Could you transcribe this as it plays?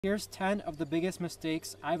Here's 10 of the biggest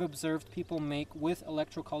mistakes I've observed people make with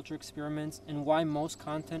electroculture experiments and why most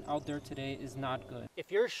content out there today is not good.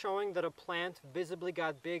 If you're showing that a plant visibly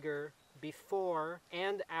got bigger before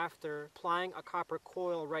and after applying a copper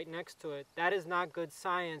coil right next to it, that is not good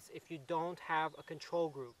science if you don't have a control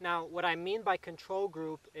group. Now, what I mean by control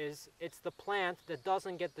group is it's the plant that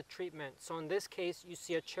doesn't get the treatment. So in this case, you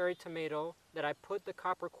see a cherry tomato that I put the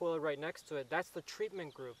copper coil right next to it. That's the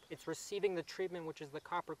treatment group. It's receiving the treatment, which is the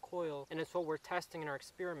copper coil, and it's what we're testing in our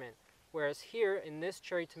experiment. Whereas here in this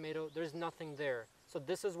cherry tomato, there's nothing there. So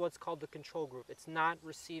this is what's called the control group. It's not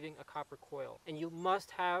receiving a copper coil. And you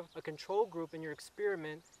must have a control group in your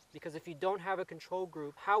experiment, because if you don't have a control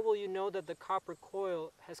group, how will you know that the copper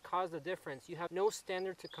coil has caused a difference? You have no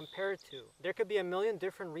standard to compare it to. There could be a million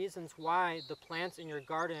different reasons why the plants in your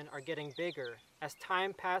garden are getting bigger. As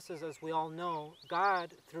time passes, as we all know,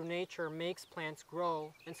 God, through nature, makes plants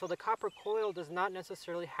grow. And so the copper coil does not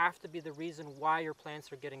necessarily have to be the reason why your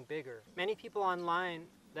plants are getting bigger. Many people online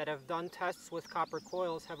that have done tests with copper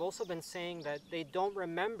coils have also been saying that they don't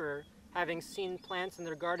remember having seen plants in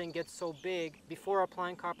their garden get so big before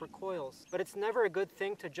applying copper coils. But it's never a good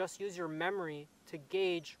thing to just use your memory to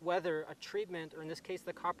gauge whether a treatment, or in this case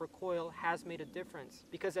the copper coil, has made a difference.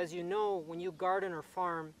 Because as you know, when you garden or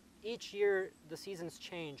farm, each year the seasons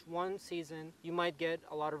change. One season you might get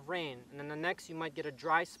a lot of rain, and then the next you might get a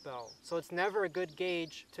dry spell. So it's never a good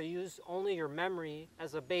gauge to use only your memory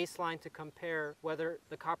as a baseline to compare whether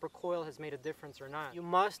the copper coil has made a difference or not. You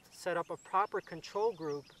must set up a proper control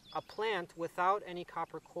group, a plant without any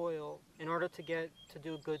copper coil, in order to get to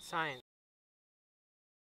do good science.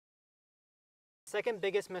 Second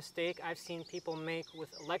biggest mistake I've seen people make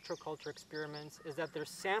with electroculture experiments is that their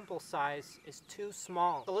sample size is too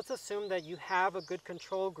small. So let's assume that you have a good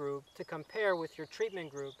control group to compare with your treatment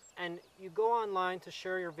group, and you go online to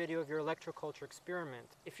share your video of your electroculture experiment.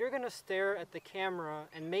 If you're going to stare at the camera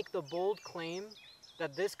and make the bold claim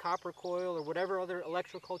that this copper coil or whatever other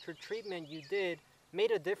electroculture treatment you did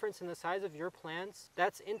made a difference in the size of your plants,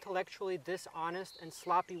 that's intellectually dishonest and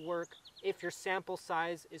sloppy work if your sample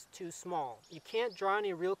size is too small. You can't draw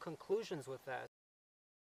any real conclusions with that.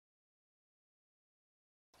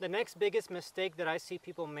 The next biggest mistake that I see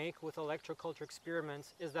people make with electroculture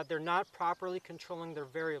experiments is that they're not properly controlling their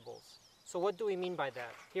variables. So what do we mean by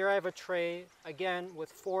that? Here I have a tray, again, with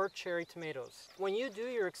 4 cherry tomatoes. When you do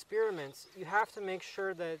your experiments, you have to make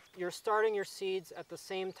sure that you're starting your seeds at the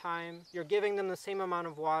same time, you're giving them the same amount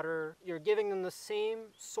of water, you're giving them the same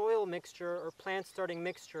soil mixture or plant starting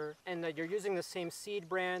mixture, and that you're using the same seed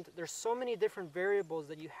brand. There's so many different variables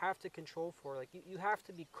that you have to control for. Like you have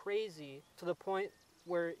to be crazy to the point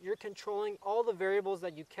where you're controlling all the variables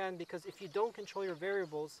that you can, because if you don't control your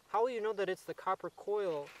variables, how will you know that it's the copper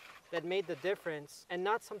coil that made the difference and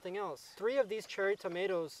not something else? 3 of these cherry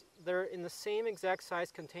tomatoes, they're in the same exact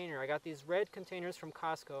size container. I got these red containers from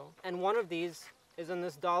Costco, and one of these is in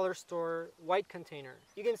this dollar store white container.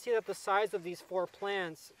 You can see that the size of these 4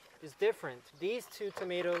 plants is different. These 2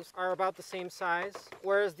 tomatoes are about the same size,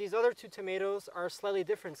 whereas these other 2 tomatoes are a slightly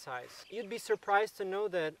different size. You'd be surprised to know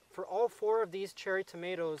that for all 4 of these cherry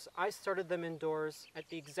tomatoes, I started them indoors at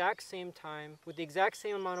the exact same time, with the exact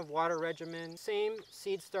same amount of water regimen, same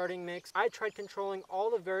seed starting mix. I tried controlling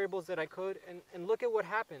all the variables that I could, and look at what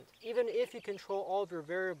happened. Even if you control all of your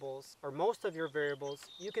variables, or most of your variables,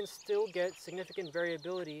 you can still get significant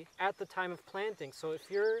variability at the time of planting. So if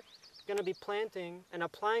you're going to be planting and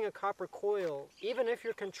applying a copper coil, even if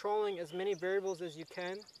you're controlling as many variables as you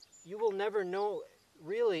can, you will never know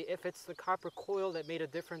really if it's the copper coil that made a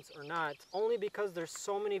difference or not, only because there's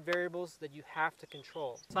so many variables that you have to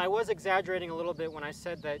control. So I was exaggerating a little bit when I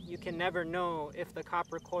said that you can never know if the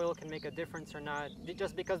copper coil can make a difference or not,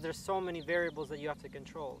 just because there's so many variables that you have to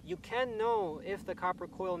control. You can know if the copper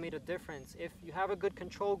coil made a difference if you have a good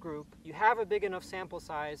control group, you have a big enough sample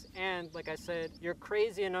size, and like I said, you're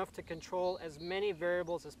crazy enough to control as many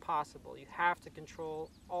variables as possible. You have to control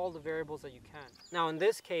all the variables that you can. Now in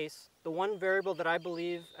this case, the one variable that I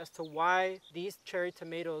believe as to why these cherry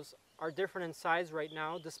tomatoes are different in size right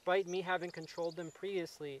now, despite me having controlled them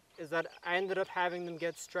previously, is that I ended up having them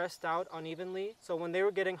get stressed out unevenly. So when they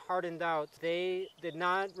were getting hardened out, they did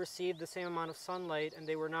not receive the same amount of sunlight, and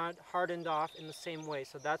they were not hardened off in the same way.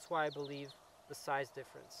 So that's why I believe the size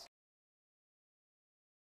difference.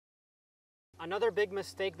 Another big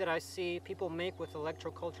mistake that I see people make with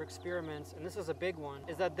electroculture experiments, and this is a big one,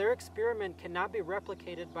 is that their experiment cannot be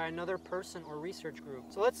replicated by another person or research group.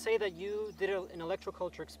 So let's say that you did an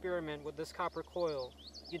electroculture experiment with this copper coil.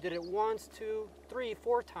 You did it once, 2, 3,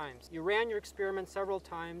 4 times. You ran your experiment several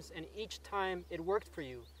times, and each time it worked for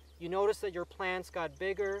you. You notice that your plants got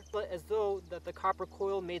bigger, but as though that the copper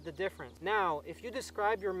coil made the difference. Now, if you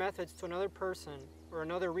describe your methods to another person or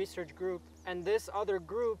another research group, and this other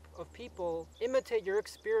group of people imitate your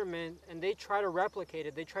experiment and they try to replicate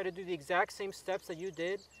it, they try to do the exact same steps that you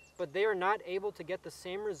did, but they are not able to get the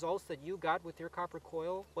same results that you got with your copper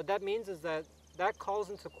coil, what that means is that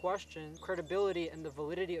calls into question credibility and the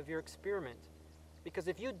validity of your experiment. Because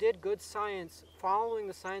if you did good science following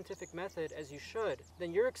the scientific method as you should,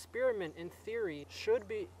 then your experiment in theory should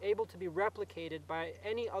be able to be replicated by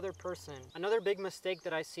any other person. Another big mistake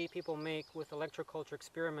that I see people make with electroculture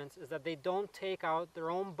experiments is that they don't take out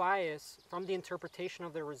their own bias from the interpretation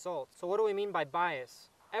of their results. So what do we mean by bias?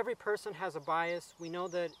 Every person has a bias. We know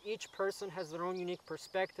that each person has their own unique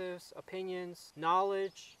perspectives, opinions,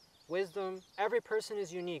 knowledge, wisdom. Every person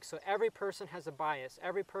is unique, so every person has a bias.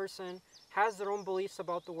 Every person has their own beliefs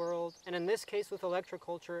about the world. And in this case with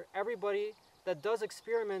electroculture, everybody that does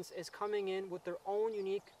experiments is coming in with their own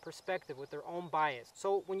unique perspective, with their own bias.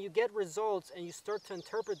 So when you get results and you start to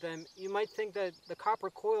interpret them, you might think that the copper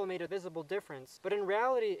coil made a visible difference. But in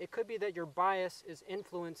reality, it could be that your bias is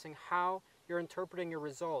influencing how you're interpreting your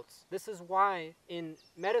results. This is why in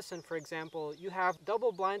medicine, for example, you have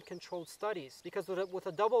double-blind controlled studies, because with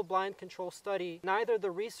a double-blind controlled study, neither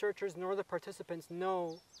the researchers nor the participants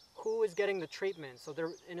know who is getting the treatment. So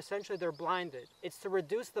essentially they're blinded. It's to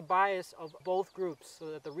reduce the bias of both groups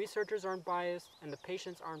so that the researchers aren't biased and the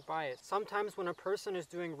patients aren't biased. Sometimes when a person is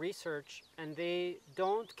doing research and they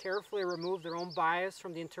don't carefully remove their own bias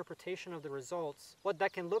from the interpretation of the results, what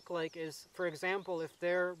that can look like is, for example, if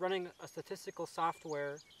they're running a statistical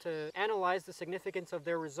software to analyze the significance of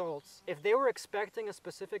their results, if they were expecting a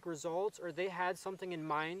specific result or they had something in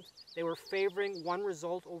mind, they were favoring one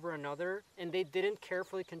result over another, and they didn't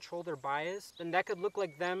carefully control their bias, then that could look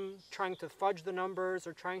like them trying to fudge the numbers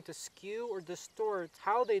or trying to skew or distort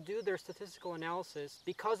how they do their statistical analysis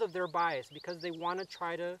because of their bias, because they want to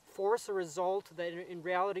try to force a result that in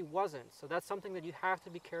reality wasn't. So that's something that you have to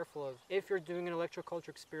be careful of. If you're doing an electroculture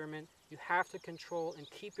experiment, you have to control and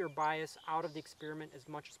keep your bias out of the experiment as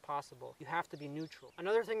much as possible. You have to be neutral.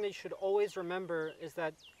 Another thing that you should always remember is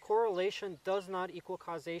that correlation does not equal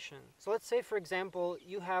causation. So let's say, for example,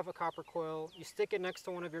 you have a copper coil, you stick it next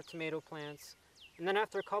to one of your tomato plants, and then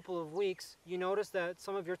after a couple of weeks, you notice that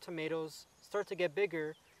some of your tomatoes start to get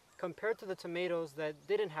bigger compared to the tomatoes that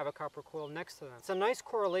didn't have a copper coil next to them. It's a nice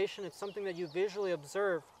correlation, it's something that you visually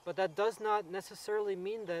observe, but that does not necessarily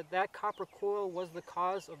mean that that copper coil was the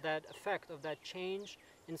cause of that effect, of that change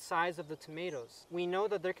in size of the tomatoes. We know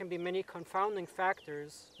that there can be many confounding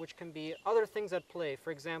factors, which can be other things at play.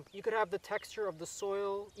 For example, you could have the texture of the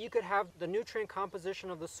soil, you could have the nutrient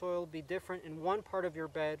composition of the soil be different in one part of your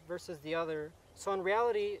bed versus the other. So in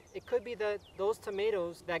reality, it could be that those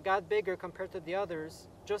tomatoes that got bigger compared to the others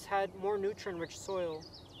just had more nutrient-rich soil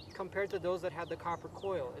compared to those that had the copper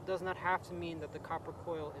coil. It does not have to mean that the copper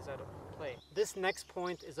coil is at play. This next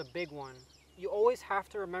point is a big one. You always have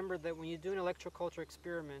to remember that when you do an electroculture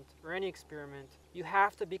experiment, or any experiment, you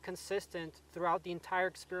have to be consistent throughout the entire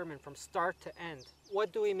experiment from start to end.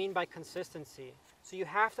 What do we mean by consistency? So you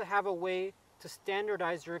have to have a way to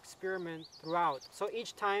standardize your experiment throughout. So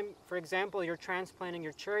each time, for example, you're transplanting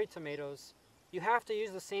your cherry tomatoes, you have to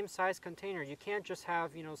use the same size container. You can't just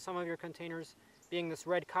have, some of your containers being this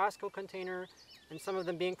red Costco container and some of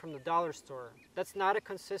them being from the dollar store. That's not a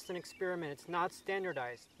consistent experiment. It's not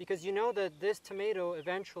standardized, because you know that this tomato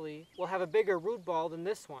eventually will have a bigger root ball than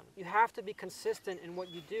this one. You have to be consistent in what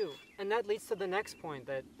you do. And that leads to the next point,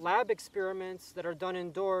 that lab experiments that are done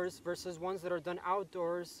indoors versus ones that are done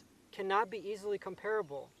outdoors cannot be easily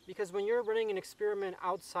comparable, because when you're running an experiment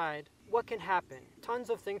outside, what can happen? Tons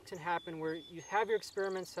of things can happen where you have your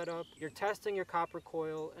experiment set up, you're testing your copper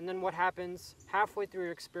coil, and then what happens halfway through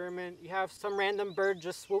your experiment, you have some random bird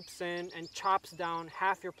just swoops in and chops down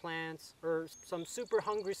half your plants, or some super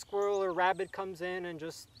hungry squirrel or rabbit comes in and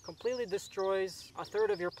just completely destroys a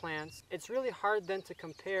third of your plants. It's really hard then to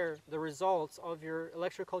compare the results of your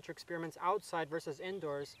electroculture experiments outside versus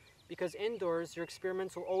indoors, because indoors, your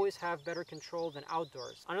experiments will always have better control than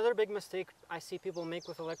outdoors. Another big mistake I see people make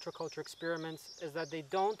with electroculture experiments is that they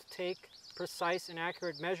don't take precise and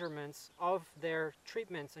accurate measurements of their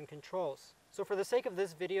treatments and controls. So for the sake of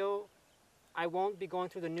this video, I won't be going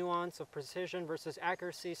through the nuance of precision versus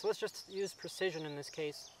accuracy, so let's just use precision in this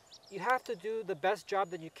case. You have to do the best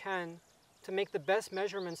job that you can to make the best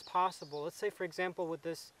measurements possible. Let's say, for example, with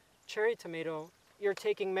this cherry tomato, you're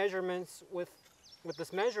taking measurements with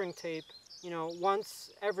this measuring tape,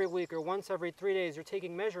 once every week or once every 3 days, you're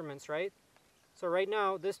taking measurements, right? So right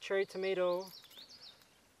now, this cherry tomato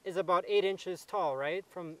is about 8 inches tall, right?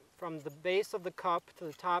 From From the base of the cup to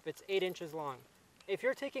the top, it's 8 inches long. If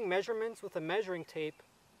you're taking measurements with a measuring tape,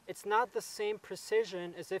 it's not the same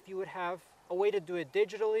precision as if you would have a way to do it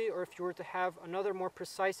digitally, or if you were to have another more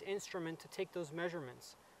precise instrument to take those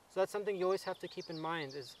measurements. So that's something you always have to keep in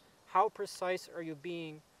mind, is how precise are you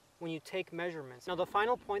being when you take measurements. Now, the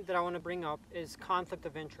final point that I want to bring up is conflict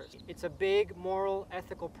of interest. It's a big moral,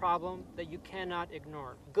 ethical problem that you cannot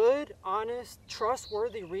ignore. Good, honest,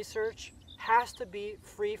 trustworthy research has to be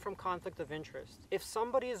free from conflict of interest. If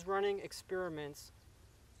somebody is running experiments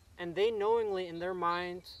and they knowingly in their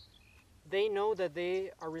mind, they know that they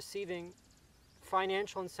are receiving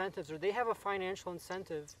financial incentives, or they have a financial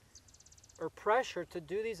incentive or pressure to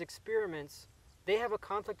do these experiments, they have a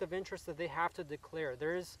conflict of interest that they have to declare.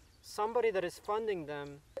 There is somebody that is funding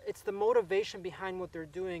them. It's the motivation behind what they're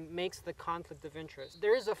doing makes the conflict of interest.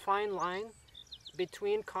 There is a fine line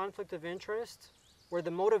between conflict of interest, where the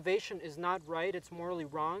motivation is not right, it's morally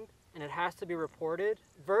wrong, and it has to be reported,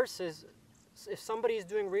 versus if somebody is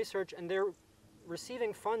doing research and they're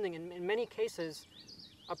receiving funding. In many cases,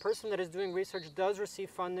 a person that is doing research does receive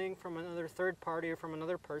funding from another third party or from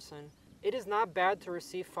another person. It is not bad to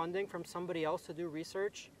receive funding from somebody else to do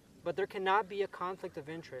research, but there cannot be a conflict of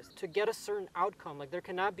interest to get a certain outcome. Like, there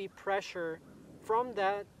cannot be pressure from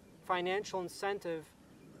that financial incentive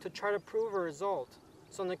to try to prove a result.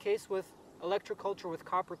 So in the case with electroculture with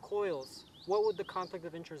copper coils, what would the conflict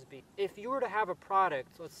of interest be? If you were to have a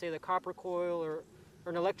product, let's say the copper coil or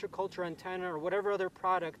an electroculture antenna or whatever other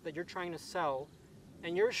product that you're trying to sell,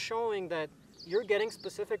 and you're showing that you're getting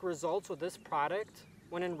specific results with this product,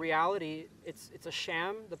 when in reality it's a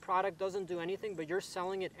sham, the product doesn't do anything, but you're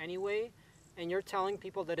selling it anyway, and you're telling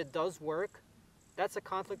people that it does work, that's a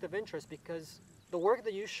conflict of interest, because the work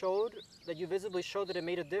that you showed, that you visibly showed that it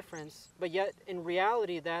made a difference, but yet in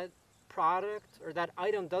reality that product or that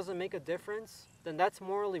item doesn't make a difference, then that's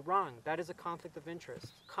morally wrong. That is a conflict of interest.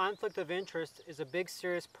 Conflict of interest is a big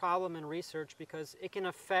serious problem in research because it can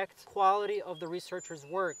affect quality of the researcher's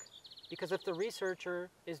work. Because if the researcher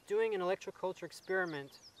is doing an electroculture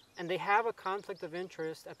experiment and they have a conflict of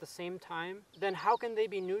interest at the same time, then how can they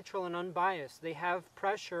be neutral and unbiased? They have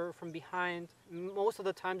pressure from behind. Most of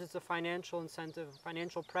the times it's a financial incentive,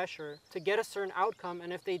 financial pressure to get a certain outcome,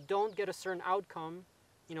 and if they don't get a certain outcome,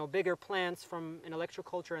 you know, bigger plants from an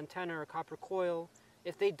electroculture antenna or copper coil,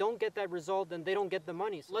 if they don't get that result, then they don't get the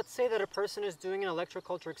money. So let's say that a person is doing an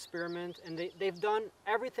electroculture experiment and they've done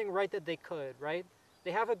everything right that they could, right?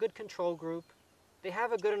 They have a good control group, they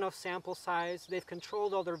have a good enough sample size, they've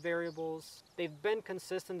controlled all their variables, they've been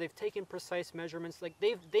consistent, they've taken precise measurements, like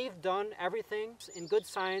they've done everything in good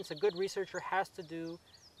science a good researcher has to do.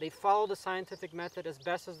 They follow the scientific method as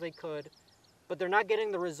best as they could, but they're not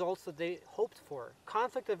getting the results that they hoped for.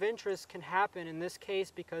 Conflict of interest can happen in this case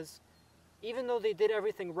because even though they did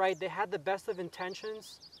everything right, they had the best of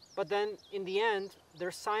intentions, but then in the end, their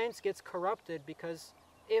science gets corrupted because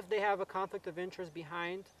if they have a conflict of interest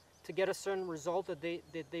behind to get a certain result that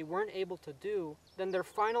they weren't able to do, then their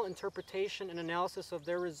final interpretation and analysis of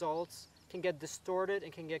their results can get distorted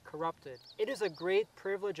and can get corrupted. It is a great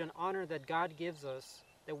privilege and honor that God gives us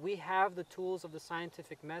that we have the tools of the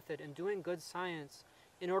scientific method and doing good science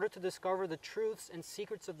in order to discover the truths and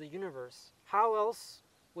secrets of the universe. How else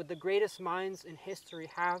would the greatest minds in history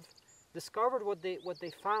have discovered what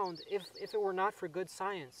they found if it were not for good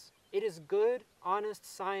science? It is good, honest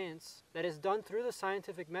science that is done through the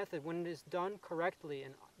scientific method when it is done correctly,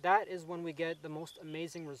 and that is when we get the most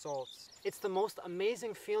amazing results. It's the most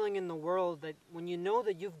amazing feeling in the world that when you know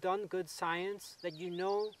that you've done good science, that you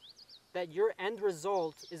know that your end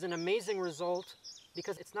result is an amazing result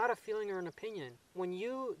because it's not a feeling or an opinion. When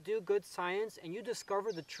you do good science and you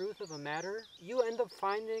discover the truth of a matter, you end up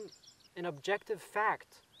finding an objective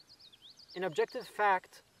fact. An objective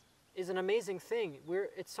fact is an amazing thing.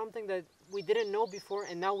 It's something that we didn't know before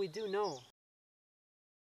and now we do know.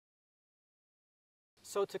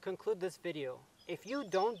 So to conclude this video, if you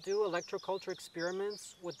don't do electroculture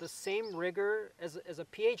experiments with the same rigor as a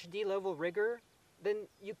PhD level rigor, then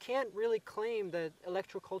you can't really claim that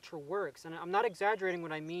electroculture works. And I'm not exaggerating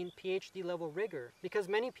when I mean PhD level rigor, because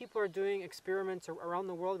many people are doing experiments around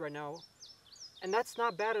the world right now, and that's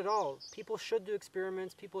not bad at all. People should do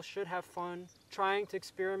experiments, people should have fun trying to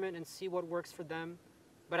experiment and see what works for them.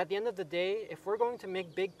 But at the end of the day, if we're going to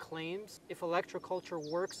make big claims, if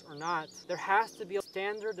electroculture works or not, there has to be a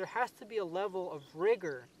standard, there has to be a level of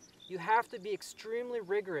rigor. You have to be extremely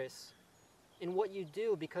rigorous in what you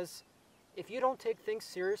do, because if you don't take things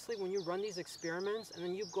seriously when you run these experiments and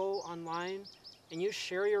then you go online and you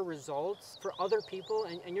share your results for other people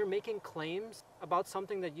and you're making claims about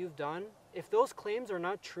something that you've done, if those claims are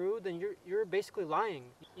not true, then you're basically lying.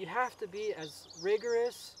 You have to be as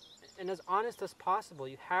rigorous and as honest as possible.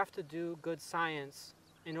 You have to do good science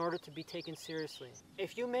in order to be taken seriously.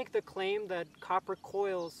 If you make the claim that copper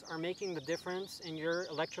coils are making the difference in your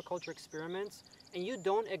electroculture experiments, and you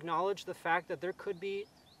don't acknowledge the fact that there could be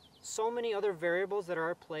so many other variables that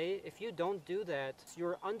are at play, if you don't do that,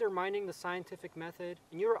 you're undermining the scientific method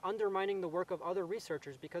and you're undermining the work of other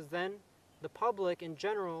researchers, because then the public in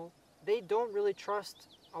general, they don't really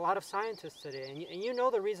trust a lot of scientists today. And you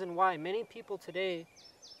know the reason why. Many people today,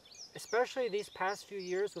 especially these past few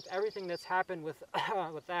years with everything that's happened with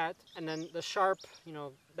with that, and then the sharp,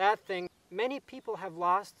 that thing, many people have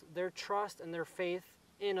lost their trust and their faith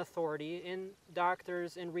in authority, in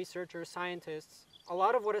doctors, in researchers, scientists. A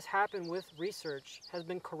lot of what has happened with research has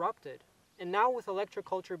been corrupted. And now with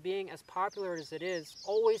electroculture being as popular as it is,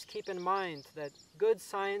 always keep in mind that good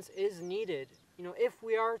science is needed. If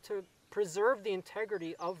we are to preserve the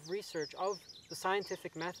integrity of research, of the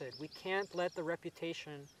scientific method, we can't let the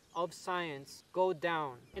reputation of science go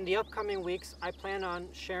down. In the upcoming weeks, I plan on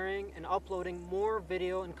sharing and uploading more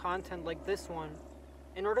video and content like this one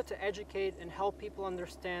in order to educate and help people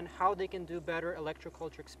understand how they can do better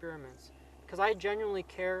electroculture experiments. Because I genuinely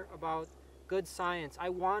care about good science. I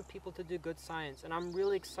want people to do good science, and I'm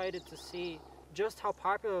really excited to see just how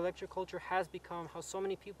popular electroculture has become, how so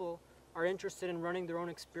many people are interested in running their own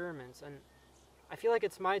experiments. And I feel like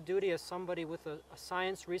it's my duty as somebody with a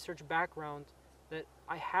science research background that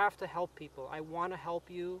I have to help people. I want to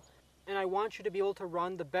help you, and I want you to be able to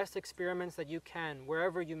run the best experiments that you can,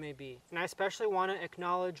 wherever you may be. And I especially want to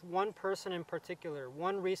acknowledge one person in particular,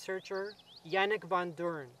 one researcher, Yannick Van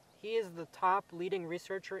Doorne. He is the top leading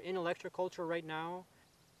researcher in electroculture right now.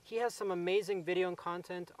 He has some amazing video and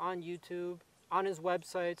content on YouTube, on his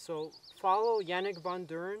website, so follow Yannick Van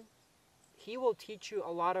Doorne. He will teach you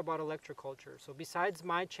a lot about electroculture. So besides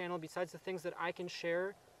my channel, besides the things that I can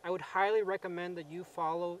share, I would highly recommend that you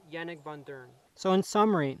follow Yannick Van Doorne. So in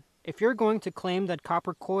summary, if you're going to claim that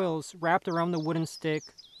copper coils wrapped around the wooden stick,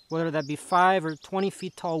 whether that be 5 or 20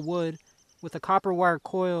 feet tall wood with a copper wire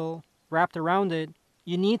coil wrapped around it,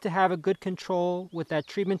 you need to have a good control with that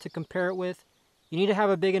treatment to compare it with. You need to have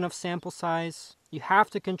a big enough sample size. You have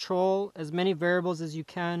to control as many variables as you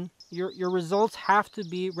can. Your results have to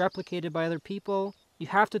be replicated by other people. You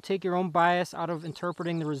have to take your own bias out of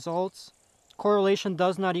interpreting the results. Correlation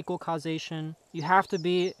does not equal causation. You have to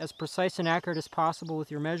be as precise and accurate as possible with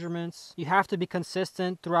your measurements. You have to be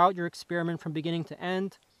consistent throughout your experiment from beginning to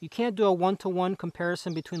end. You can't do a one-to-one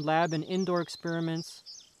comparison between lab and indoor experiments.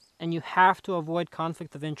 And you have to avoid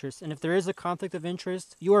conflict of interest. And if there is a conflict of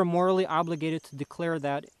interest, you are morally obligated to declare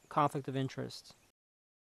that conflict of interest.